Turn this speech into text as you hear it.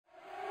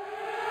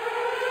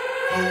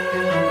Oh,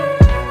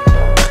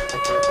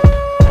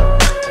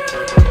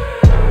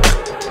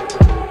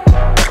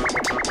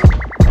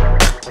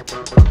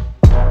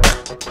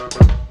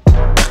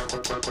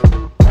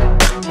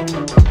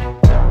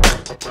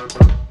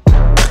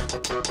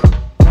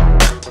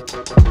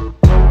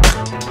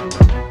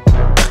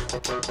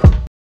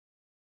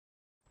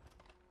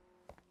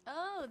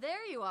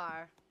 there you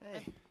are.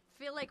 Hey.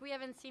 I feel like we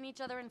haven't seen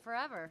each other in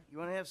forever. You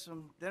want to have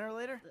some dinner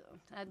later?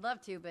 I'd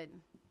love to, but,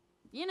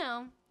 you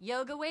know,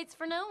 yoga waits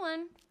for no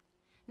one.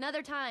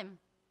 Another time.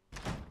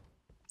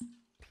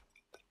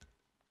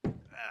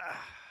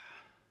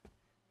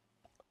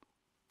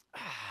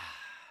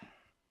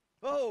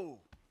 Oh,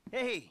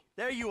 hey,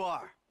 there you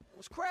are.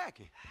 What's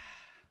cracking?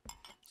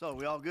 So,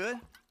 we all good?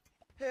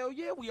 Hell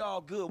yeah, we all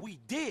good. We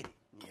did it.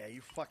 Yeah,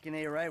 you fucking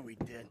ain't right, we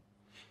did.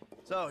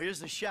 So, here's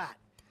the shot.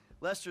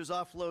 Lester's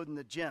offloading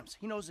the gems.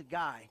 He knows a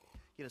guy.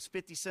 Get us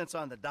 50 cents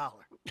on the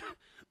dollar.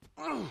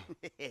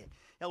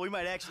 Hell, we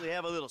might actually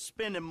have a little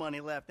spending money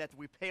left after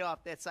we pay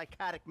off that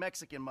psychotic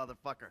Mexican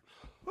motherfucker.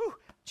 Whew.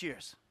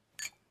 Cheers.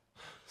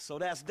 So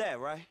that's that,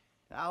 right?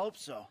 I hope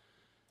so.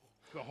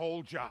 The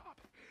whole job.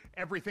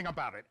 Everything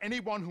about it.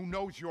 Anyone who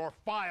knows your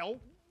file,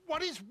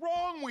 what is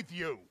wrong with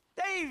you?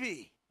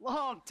 Davey!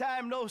 Long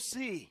time no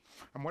see.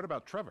 And what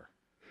about Trevor?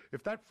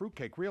 If that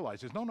fruitcake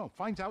realizes,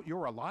 finds out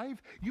you're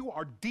alive, you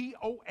are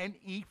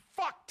D-O-N-E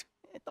fucked!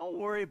 Hey, don't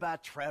worry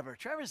about Trevor.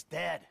 Trevor's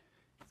dead.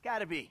 It's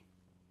gotta be.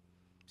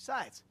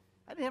 Besides,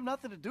 I didn't have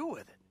nothing to do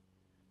with it.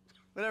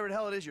 Whatever the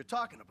hell it is you're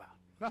talking about.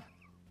 Huh?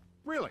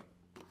 Really?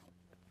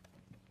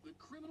 The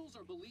criminals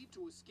are believed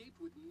to escape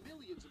with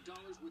millions of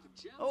dollars worth of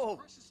gems, Oh.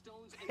 precious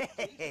stones, and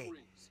engagement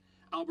rings.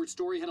 Albert's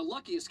story had a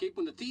lucky escape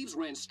when the thieves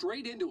ran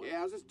straight into it.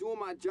 Yeah, I was just doing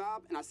my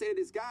job, and I say to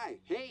this guy,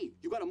 hey,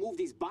 you gotta move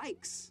these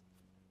bikes.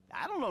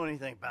 I don't know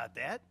anything about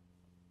that.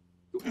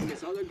 And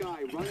this other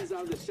guy runs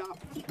out of the shop,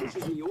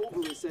 pushes me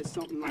over and says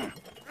something like,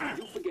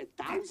 you forget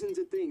thousands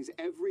of things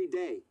every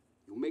day.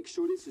 You'll make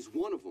sure this is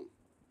one of them.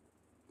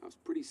 That was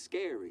pretty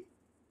scary.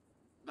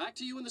 Back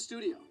to you in the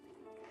studio.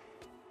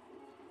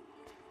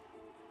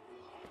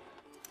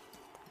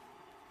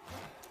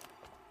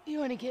 You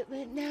want to get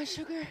lit now,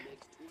 sugar?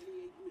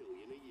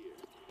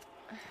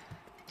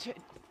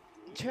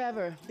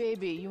 Trevor,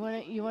 baby, you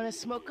wanna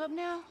smoke up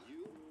now?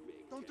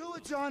 Don't do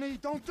it, Johnny.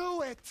 Don't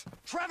do it.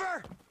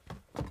 Trevor!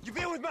 You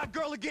been with my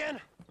girl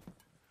again?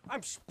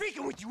 I'm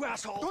speaking with you,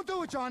 asshole! Don't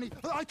do it, Johnny.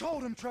 I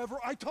told him, Trevor.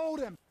 I told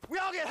him. We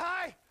all get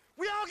high!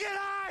 We all get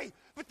high!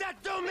 But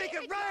that don't make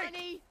it right!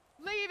 Johnny,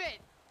 leave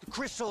it! The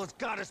crystal has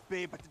got us,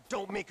 babe, but it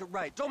don't make it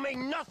right. Don't make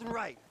nothing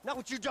right. Not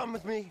what you done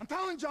with me. I'm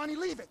telling Johnny,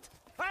 leave it.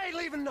 I ain't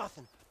leaving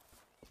nothing.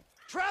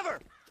 Trevor!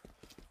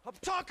 I'm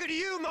talking to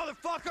you,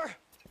 motherfucker!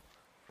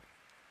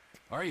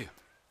 Are you?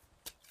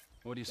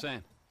 What are you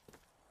saying?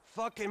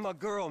 Fucking my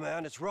girl,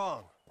 man. It's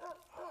wrong.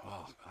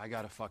 Well, I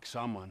gotta fuck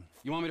someone.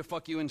 You want me to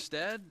fuck you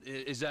instead?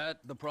 Is that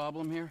the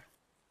problem here?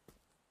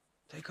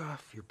 Take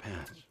off your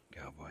pants,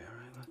 cowboy, all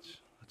right?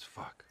 Let's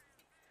fuck.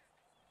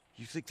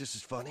 You think this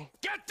is funny?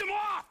 Get them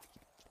off!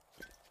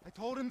 I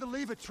told him to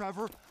leave it,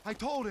 Trevor. I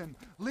told him.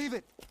 Leave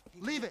it.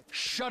 Leave it.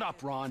 Shut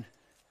up, Ron.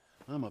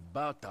 I'm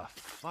about to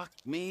fuck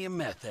me a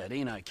meth head,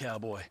 ain't I,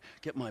 cowboy?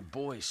 Get my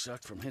boy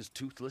sucked from his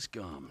toothless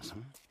gums,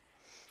 huh?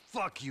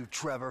 Fuck you,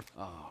 Trevor.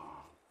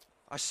 Oh.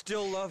 I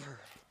still love her.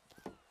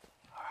 All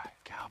right,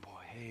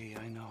 cowboy. Hey,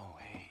 I know.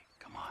 Hey,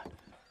 come on.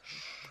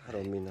 Shh. I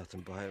don't mean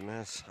nothing by it,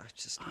 man.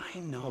 I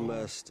know. I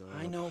messed up.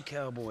 I know,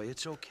 cowboy.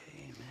 It's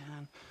okay,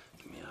 man.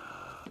 Give me a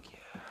hug, yeah.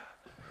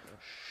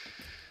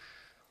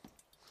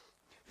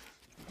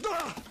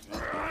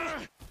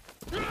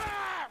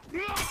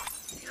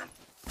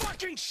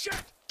 Fucking shit!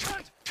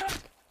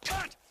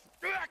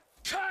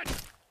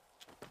 Cunt!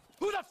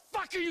 Who the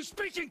fuck are you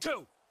speaking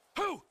to?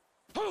 Who?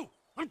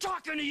 I'm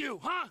talking to you,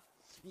 huh?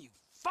 You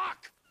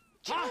fuck!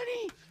 Huh?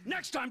 Johnny!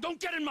 Next time, don't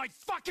get in my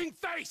fucking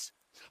face!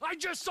 I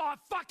just saw a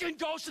fucking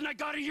ghost and I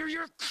gotta hear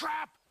your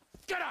crap!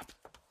 Get up!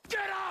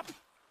 Get up!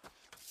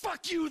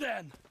 Fuck you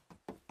then!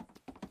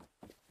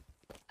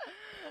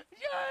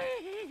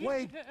 Johnny!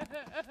 Wait.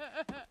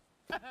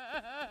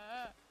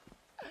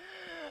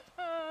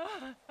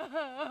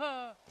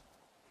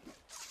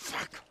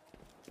 Fuck!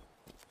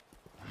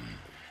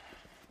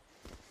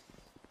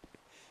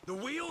 The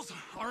wheels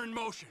are in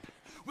motion.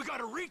 We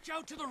gotta reach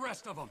out to the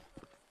rest of them.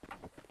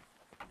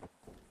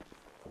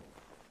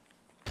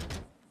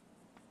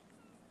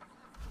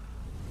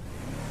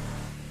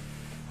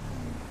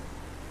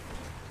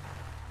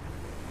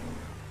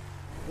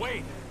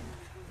 Wait!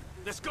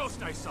 This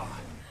ghost I saw.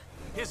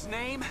 His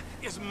name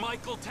is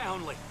Michael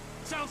Townley.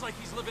 Sounds like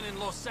he's living in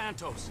Los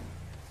Santos.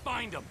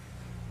 Find him.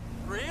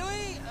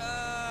 Really?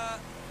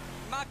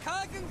 My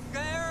cousin's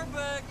there,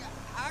 but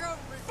I don't...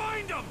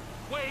 Find him,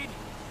 Wade!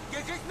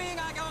 Does this mean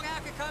I don't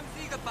have to come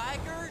see the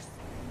bikers?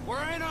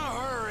 We're in a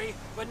hurry,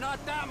 but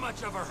not that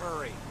much of a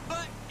hurry.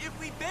 But if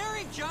we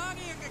bury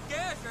Johnny in the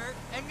desert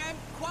and then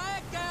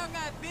quiet down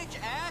that bitch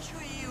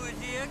Ashley he was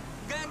in,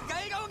 then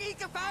they don't need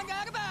to find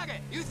out about it.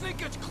 You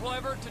think it's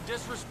clever to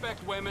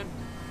disrespect women?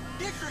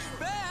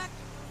 Disrespect?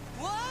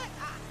 What?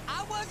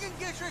 I wasn't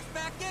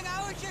disrespecting.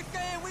 I was just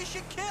saying we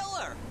should kill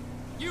her.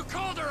 You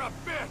called her a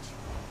bitch.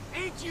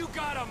 Ain't you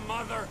got a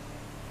mother?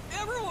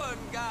 Everyone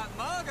got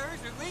mothers,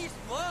 at least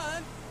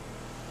one.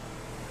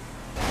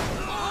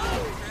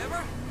 Oh,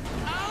 Trevor.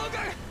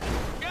 Ogre!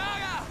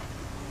 Gaga!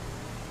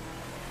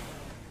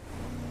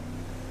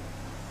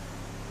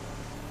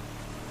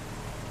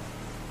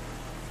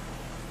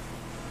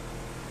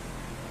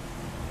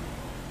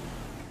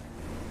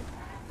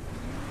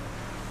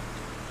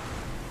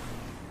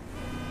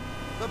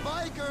 The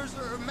bikers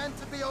are meant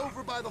to be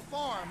over by the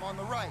farm on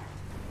the right.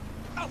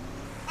 Oh!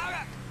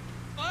 Ogre!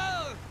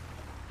 Whoa!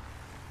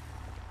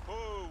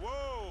 Whoa,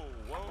 whoa,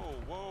 whoa,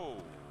 whoa.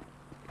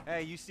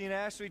 Hey, you seen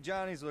Ashley?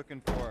 Johnny's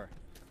looking for her.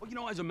 Well, you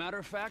know, as a matter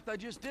of fact, I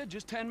just did,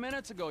 just 10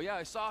 minutes ago. Yeah,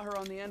 I saw her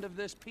on the end of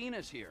this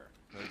penis here.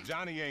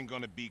 Johnny ain't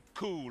gonna be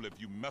cool if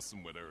you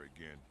messing with her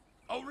again.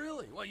 Oh,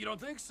 really? Well, you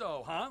don't think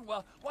so, huh?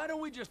 Well, why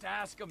don't we just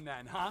ask him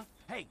then, huh?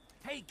 Hey,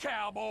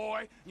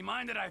 cowboy, you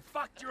mind that I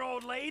fucked your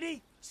old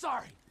lady?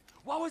 Sorry.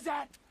 What was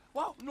that?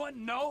 Well,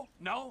 no,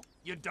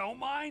 you don't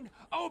mind?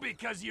 Oh,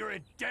 because you're a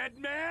dead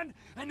man?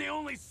 And the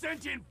only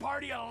sentient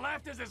part you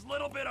left is this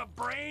little bit of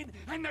brain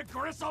and the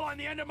gristle on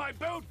the end of my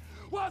boot?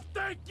 Well,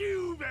 thank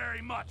you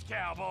very much,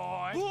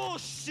 cowboy.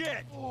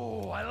 Bullshit!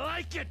 Oh, I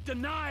like it,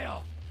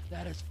 denial.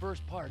 That is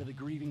first part of the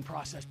grieving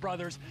process,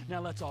 brothers.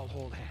 Now let's all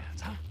hold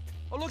hands, huh?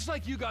 Well, looks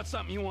like you got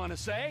something you want to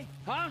say,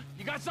 huh?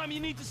 You got something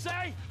you need to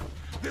say?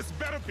 This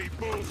better be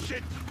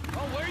bullshit.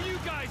 Oh, where you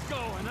guys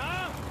going,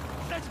 huh?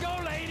 Let's go,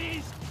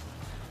 ladies!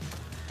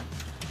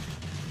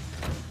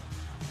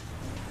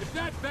 If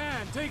that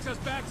van takes us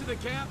back to the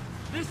camp,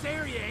 this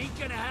area ain't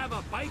gonna have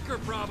a biker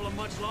problem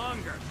much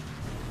longer.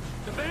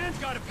 The van's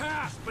gotta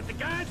pass, but the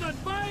guys on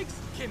bikes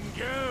can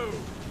go.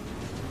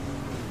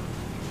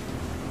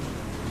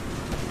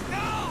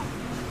 No!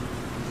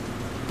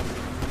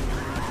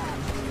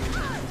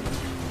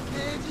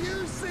 Did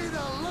you see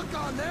the look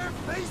on their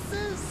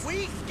faces?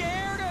 We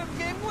scared them,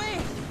 didn't we?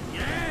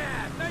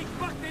 Yeah, thank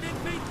fuck they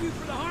didn't make you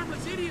for the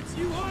harmless idiots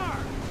you are.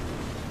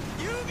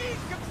 You need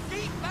some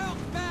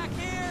seatbelts back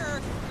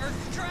here, or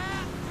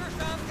straps or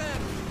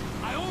something.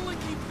 I only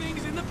keep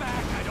things in the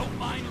back I don't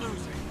mind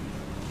losing.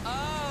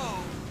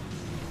 Oh.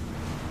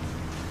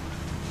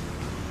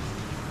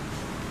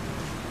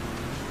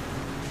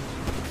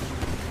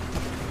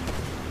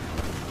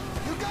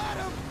 You got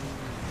him!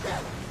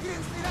 Shit, you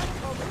didn't see that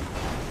coming.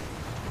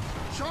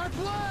 Sharp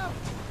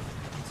left!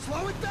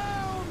 Slow it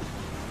down!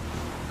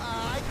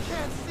 I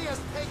can't see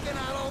us taking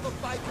out all the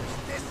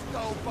bikers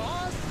disco,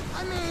 boss.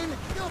 I mean,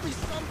 there'll be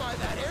some by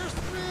that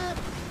airstrip,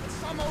 and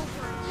some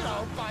over, you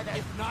know, by that...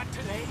 If not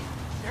today,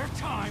 their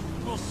time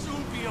will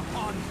soon be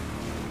upon them.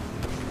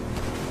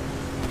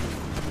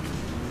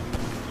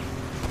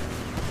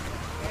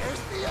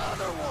 There's the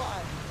other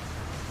one!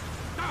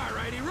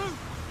 Alrighty, Root.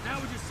 Now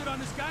we just sit on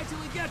this guy till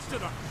he gets to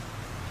them.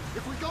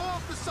 If we go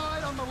off the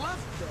side on the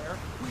left there,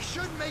 we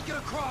should make it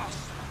across.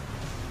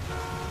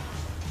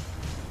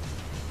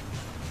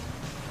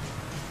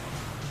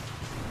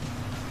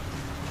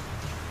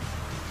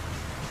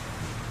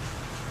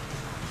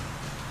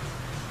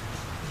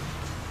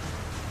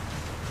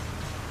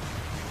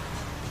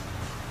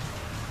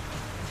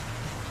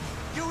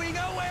 Do we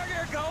know where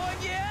they're going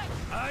yet?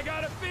 I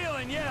got a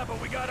feeling, yeah, but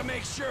we gotta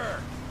make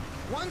sure.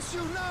 Once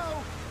you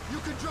know, you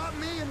could drop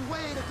me and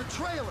Wade at the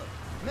trailer.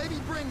 Maybe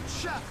bring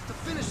Chef to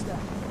finish that.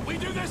 We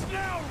do this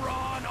now,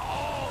 Ron,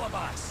 all of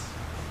us.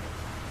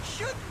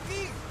 Shouldn't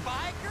these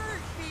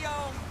bikers be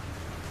on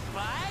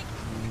bikes?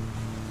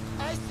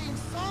 I seen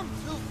some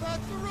too fat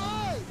to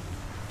ride.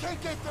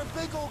 Can't get their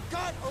big old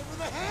gut over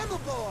the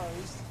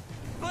handlebars.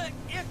 But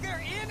if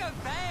they're in a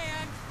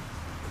van,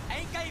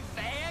 ain't they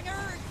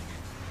vanners?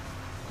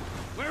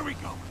 Where are we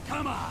going?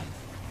 Come on.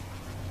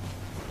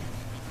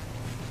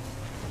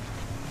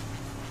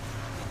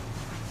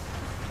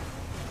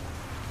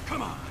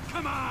 Come on,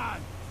 come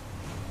on!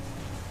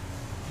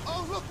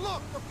 Oh,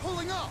 look, they're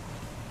pulling up.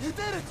 You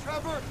did it,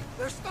 Trevor.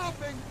 They're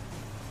stopping.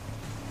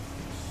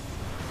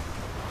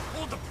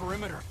 Hold the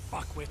perimeter,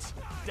 fuckwits.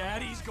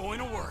 Daddy's going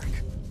to work.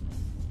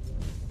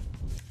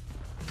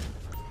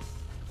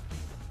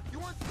 You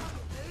want some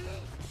of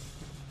me?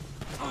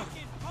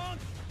 Fucking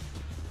punk!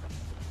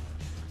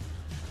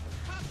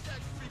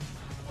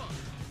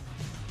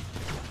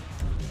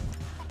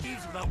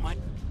 Leaves without my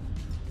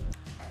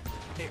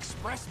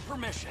express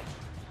permission.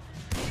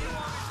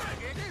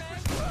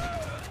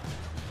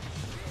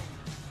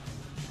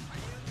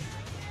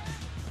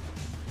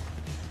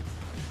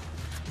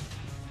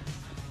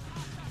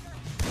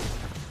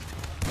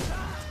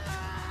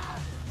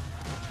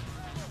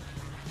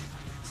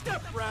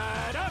 Step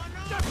right up!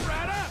 Step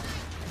right up!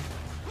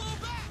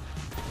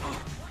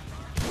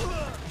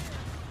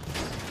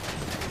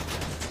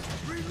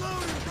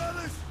 Reloading,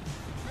 brothers!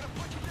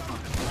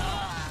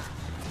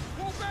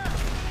 Pull back!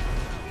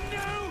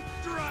 No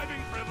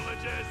driving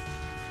privileges!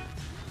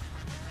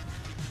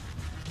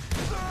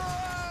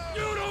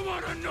 You don't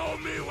want to know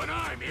me when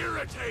I'm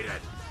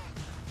irritated!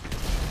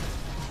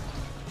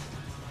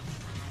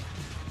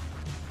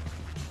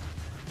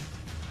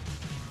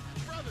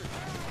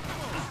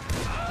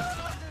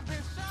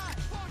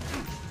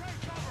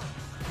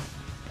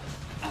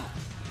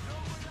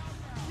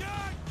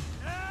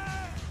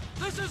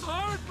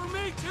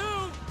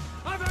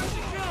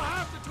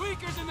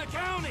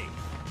 county!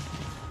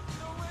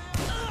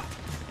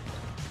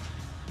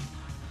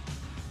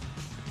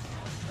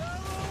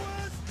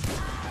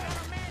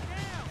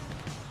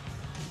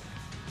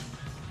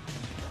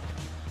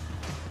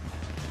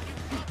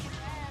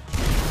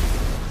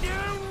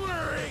 Don't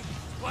worry!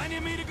 Plenty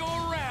of me to go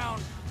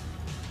around.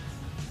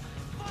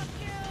 Fuck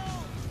you!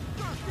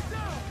 Get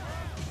down!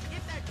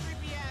 Get that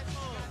creepy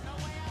asshole! No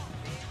way out,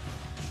 bitch!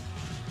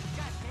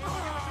 God damn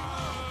it!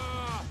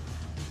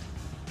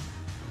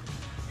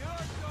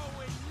 You're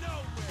going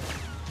nowhere!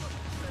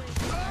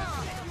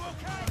 You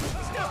okay?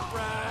 Step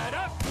right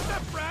up!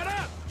 Step right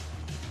up!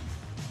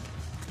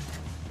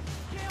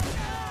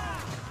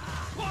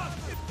 Boss,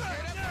 get back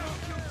now!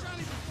 Kill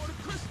Johnny before the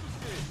Christmas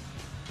kid!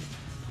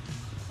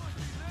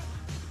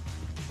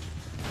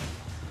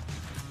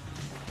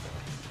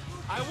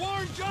 I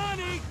warned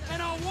Johnny,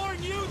 and I'll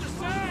warn you the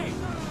same!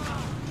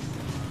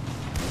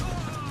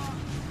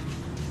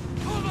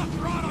 Pull the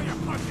throttle, you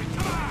pussy!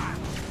 Come on!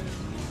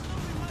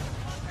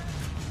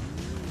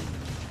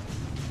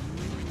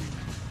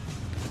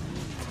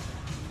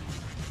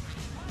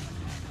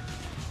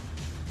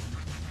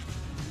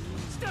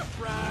 Step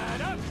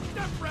right up!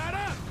 Step right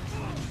up!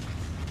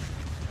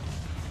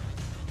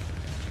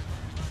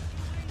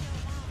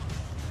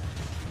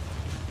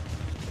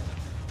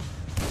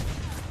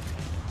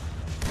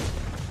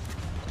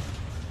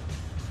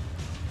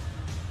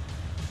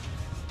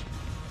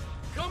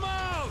 Come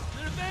out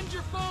and avenge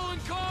your fallen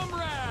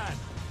comrade!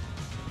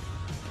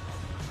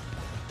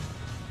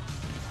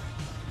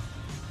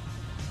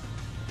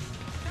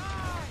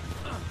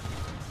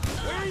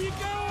 Where are you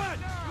going?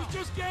 It was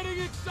just getting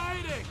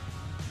exciting!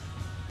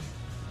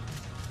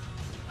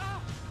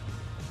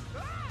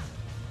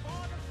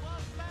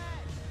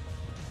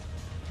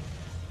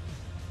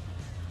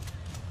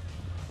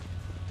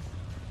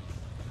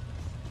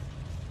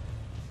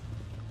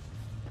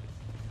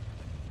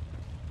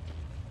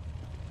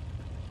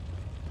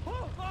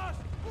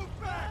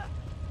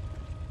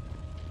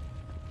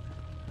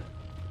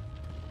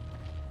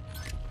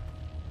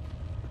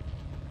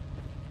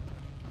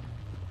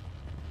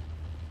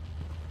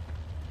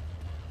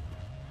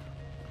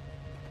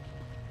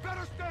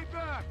 Better stay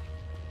back!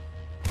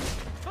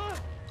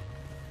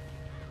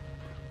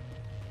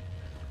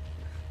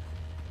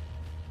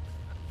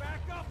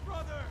 Back up,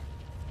 brother!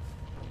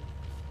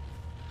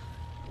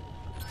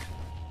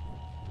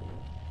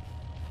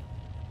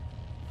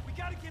 We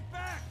gotta get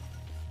back!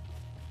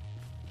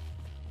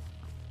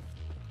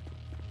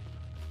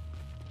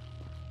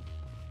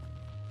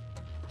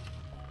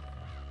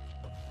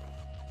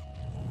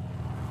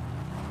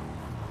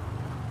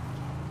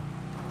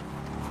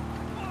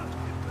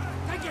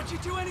 Can I get you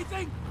to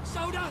anything?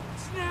 Soda?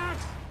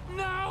 Snacks?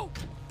 No?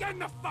 Get in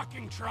the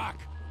fucking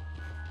truck!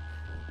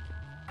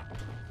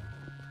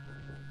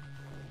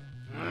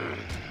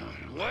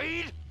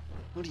 Wade?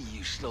 What are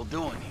you still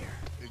doing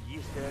here?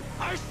 You said...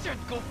 I said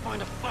go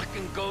find a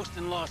fucking ghost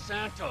in Los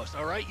Santos,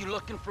 all right? You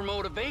looking for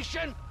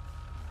motivation?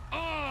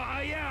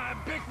 Oh, yeah,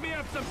 pick me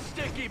up some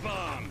sticky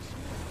bombs!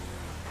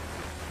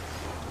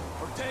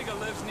 Ortega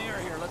lives near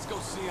here. Let's go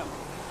see him.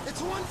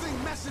 It's one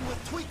thing messing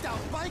with tweaked-out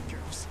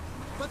bikers,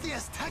 but the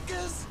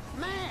Aztecas?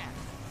 Man!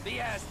 The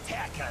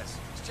Aztecas.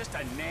 It's just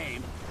a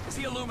name. Is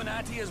he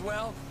Illuminati as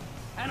well?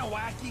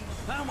 Anahuac?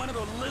 Huh? One of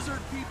those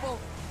lizard people?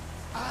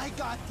 I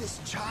got this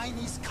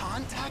Chinese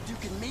contact you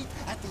can meet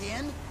at the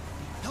inn.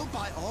 He'll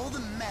buy all the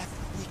meth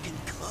we can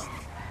cook.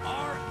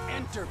 Our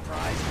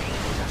enterprise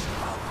ain't just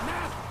about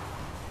meth.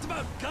 It's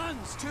about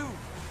guns, too.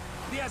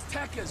 The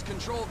Aztecas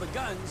control the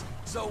guns,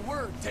 so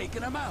we're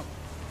taking them out.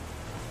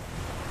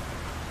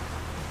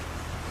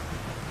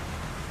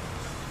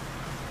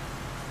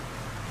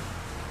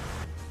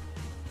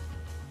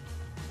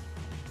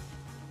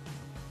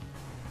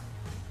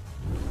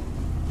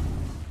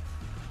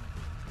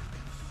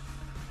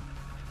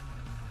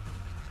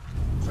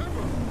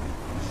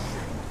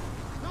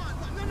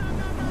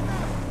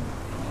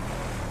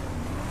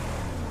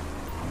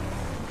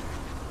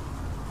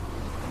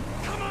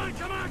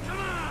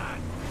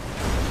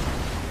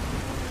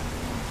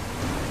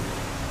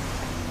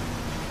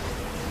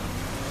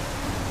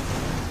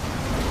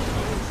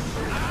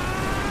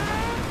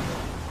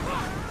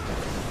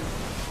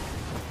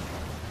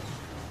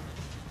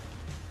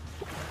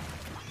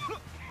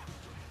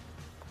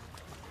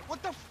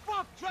 What the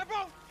fuck,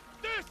 Trevor?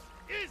 This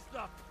is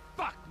the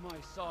fuck,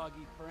 my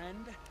soggy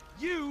friend.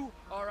 You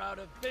are out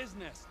of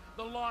business.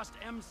 The Lost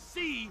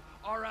MC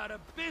are out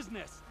of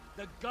business.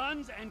 The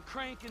guns and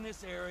crank in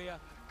this area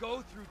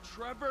go through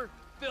Trevor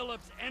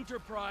Phillips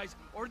Enterprise,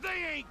 or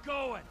they ain't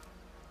going.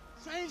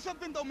 Saying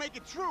something don't make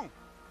it true.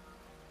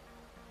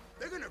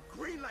 They're gonna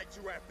greenlight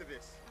you after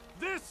this.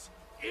 This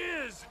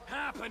is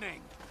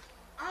happening.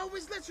 I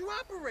always let you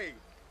operate.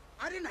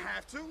 I didn't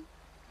have to.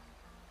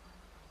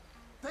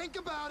 Think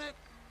about it.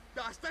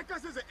 The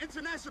Aztecas is an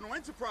international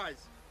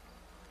enterprise.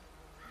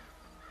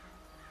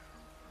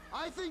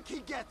 I think he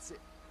gets it.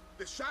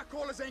 The shot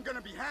callers ain't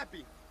gonna be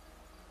happy.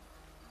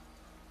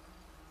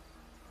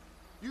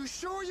 You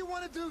sure you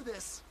want to do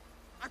this?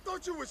 I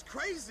thought you was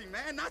crazy,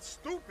 man, not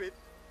stupid.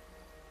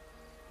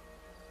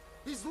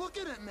 He's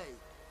looking at me.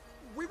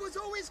 We was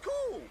always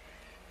cool.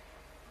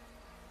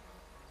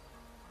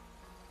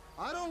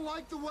 I don't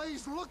like the way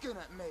he's looking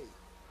at me.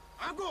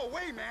 I'll go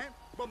away, man,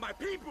 but my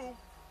people...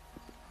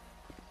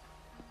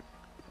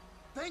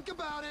 Think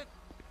about it.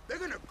 They're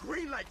gonna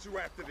greenlight you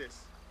after this.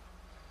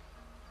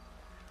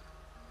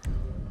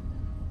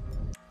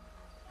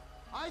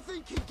 I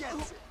think he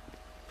gets it.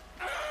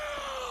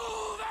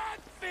 Oh, that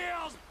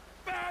feels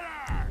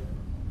better!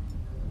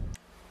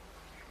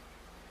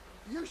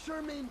 You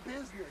sure mean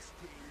business,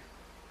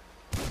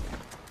 T.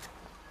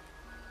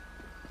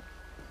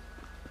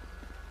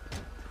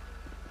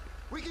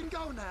 We can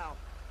go now,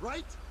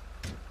 right?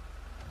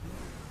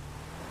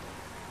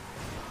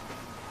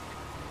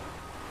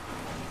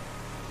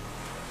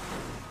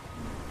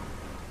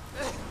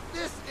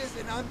 This is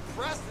an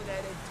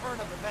unprecedented turn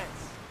of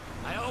events.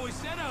 I always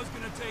said I was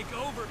gonna take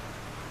over.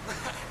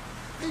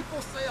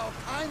 People say all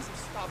kinds of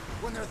stuff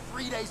when they're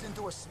 3 days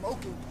into a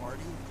smoking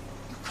party.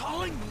 You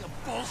calling me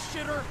a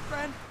bullshitter,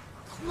 friend?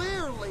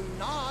 Clearly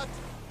not.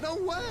 No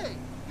way.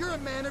 You're a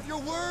man of your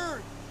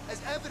word,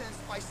 as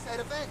evidenced by said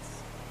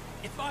events.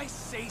 If I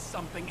say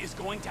something is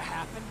going to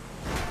happen...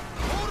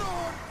 Hold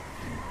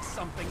on!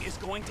 Something is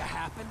going to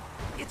happen,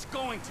 it's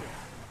going to.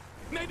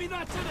 Maybe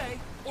not today,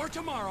 or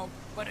tomorrow,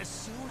 but as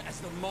soon as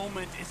the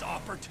moment is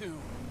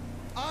opportune.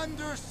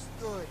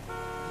 Understood.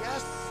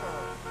 Yes,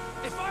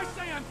 sir. If I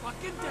say I'm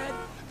fucking dead,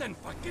 then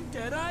fucking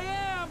dead I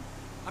am.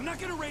 I'm not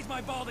gonna raise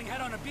my balding head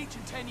on a beach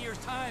in 10 years'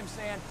 time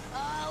saying,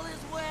 all is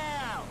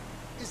well.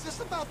 Is this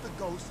about the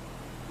ghost?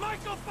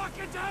 Michael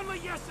fucking Townley,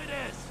 yes it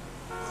is.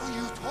 Oh,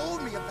 you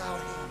told me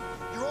about him.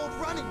 Your old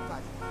running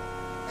buddy.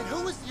 And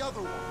who was the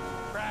other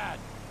one? Brad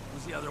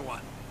was the other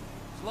one.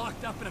 He's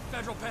locked up in a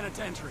federal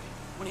penitentiary.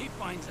 When he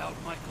finds out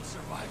Michael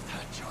survived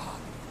that job.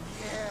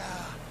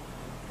 Yeah.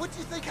 What do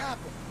you think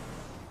happened?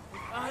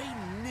 If I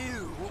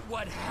knew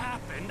what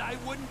happened, I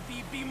wouldn't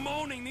be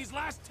bemoaning these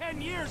last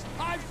 10 years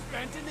I've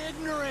spent in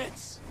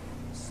ignorance.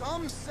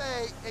 Some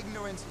say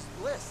ignorance is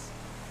bliss.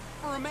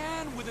 For a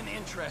man with an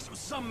interest,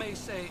 some may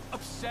say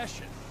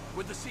obsession,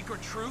 with the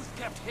secret truth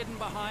kept hidden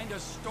behind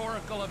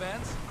historical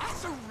events,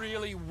 that's a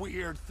really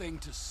weird thing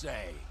to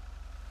say.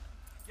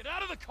 Get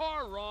out of the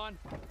car, Ron.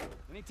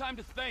 Any time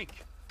to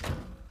think.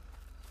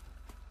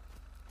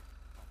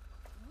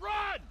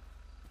 Run!